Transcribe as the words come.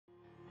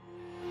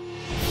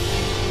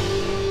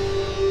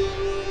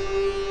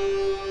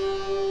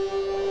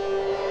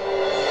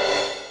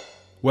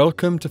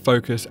Welcome to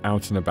Focus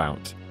Out and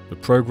About, the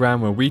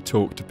programme where we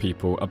talk to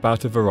people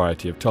about a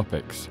variety of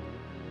topics.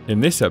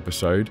 In this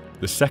episode,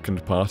 the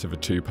second part of a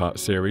two-part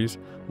series,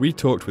 we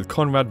talked with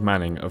Conrad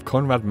Manning of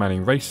Conrad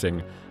Manning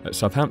Racing at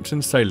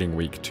Southampton Sailing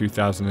Week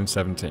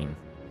 2017.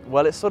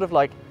 Well, it's sort of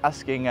like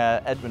asking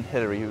Edmund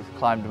Hillary, who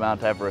climbed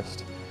Mount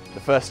Everest the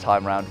first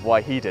time round,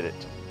 why he did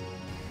it.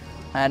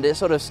 And it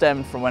sort of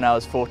stemmed from when I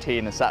was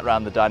 14 and sat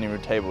around the dining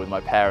room table with my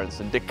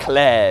parents and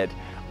declared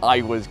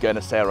I was going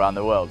to sail around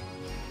the world.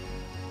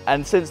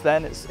 And since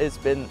then, it's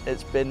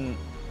been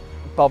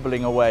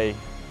bubbling away,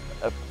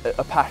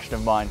 a passion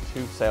of mine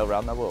to sail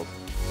around the world.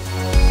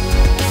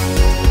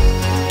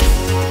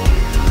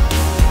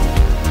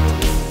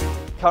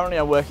 Currently,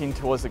 I'm working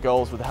towards the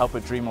goals with the help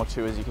of Dream or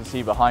Two, as you can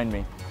see behind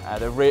me.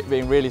 They're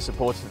being really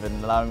supportive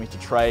in allowing me to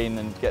train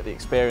and get the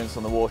experience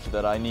on the water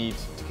that I need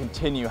to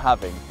continue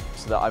having,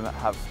 so that I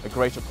have a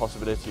greater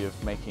possibility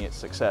of making it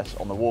success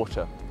on the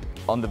water.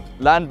 On the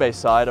land-based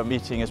side, I'm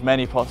meeting as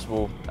many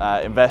possible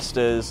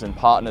investors and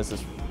partners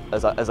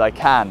as I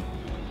can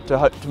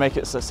to make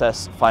it a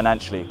success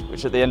financially,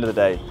 which at the end of the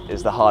day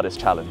is the hardest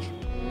challenge.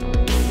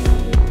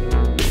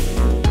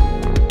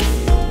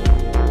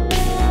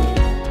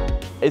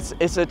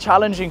 It's a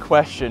challenging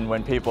question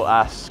when people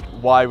ask,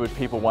 why would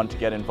people want to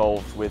get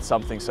involved with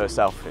something so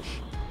selfish?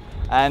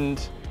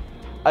 And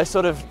I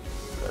sort of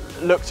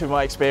look to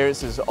my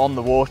experiences on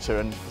the water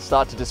and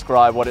start to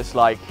describe what it's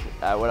like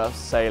when I was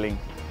sailing,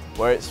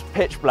 where it's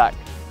pitch black,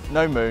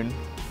 no moon,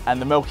 and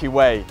the Milky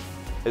Way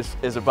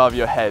is above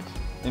your head.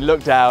 You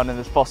look down and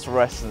there's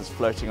phosphorescence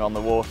floating on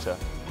the water.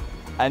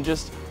 And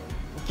just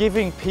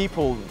giving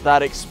people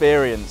that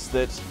experience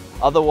that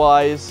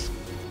otherwise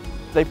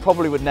they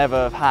probably would never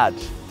have had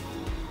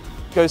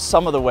goes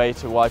some of the way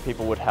to why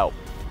people would help.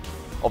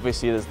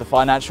 Obviously there's the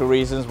financial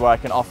reasons where I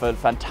can offer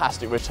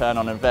fantastic return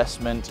on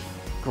investment,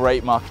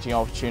 great marketing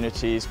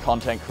opportunities,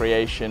 content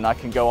creation. I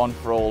can go on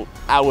for all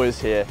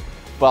hours here,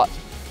 but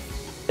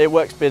it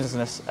works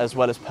business as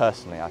well as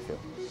personally, I feel.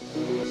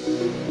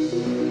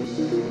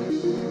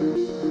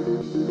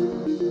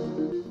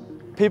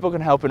 People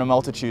can help in a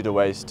multitude of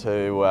ways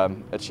to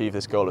achieve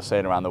this goal of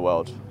sailing around the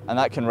world. And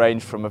that can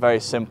range from a very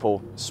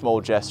simple, small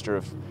gesture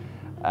of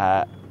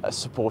a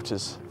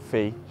supporter's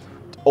fee,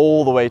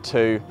 all the way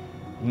to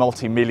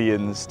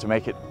multi-millions to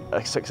make it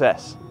a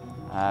success.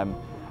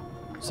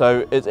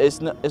 So it's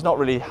not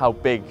really how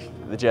big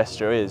the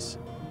gesture is.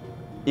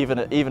 Even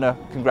a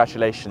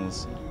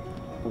congratulations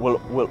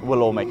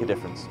will all make a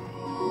difference.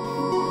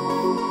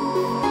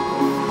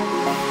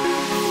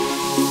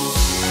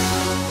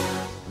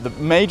 The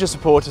major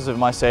supporters of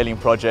my sailing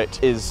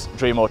project is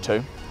Dream or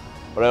Two,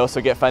 but I also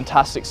get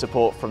fantastic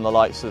support from the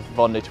likes of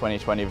Vendée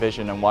 2020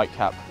 Vision and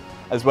Whitecap,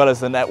 as well as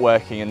the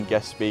networking and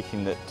guest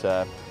speaking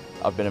that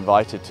I've been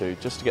invited to,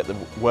 just to get the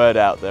word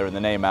out there and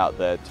the name out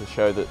there, to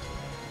show that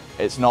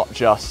it's not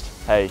just,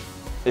 hey,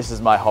 this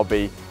is my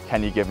hobby,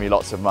 can you give me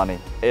lots of money?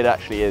 It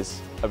actually is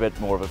a bit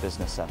more of a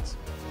business sense.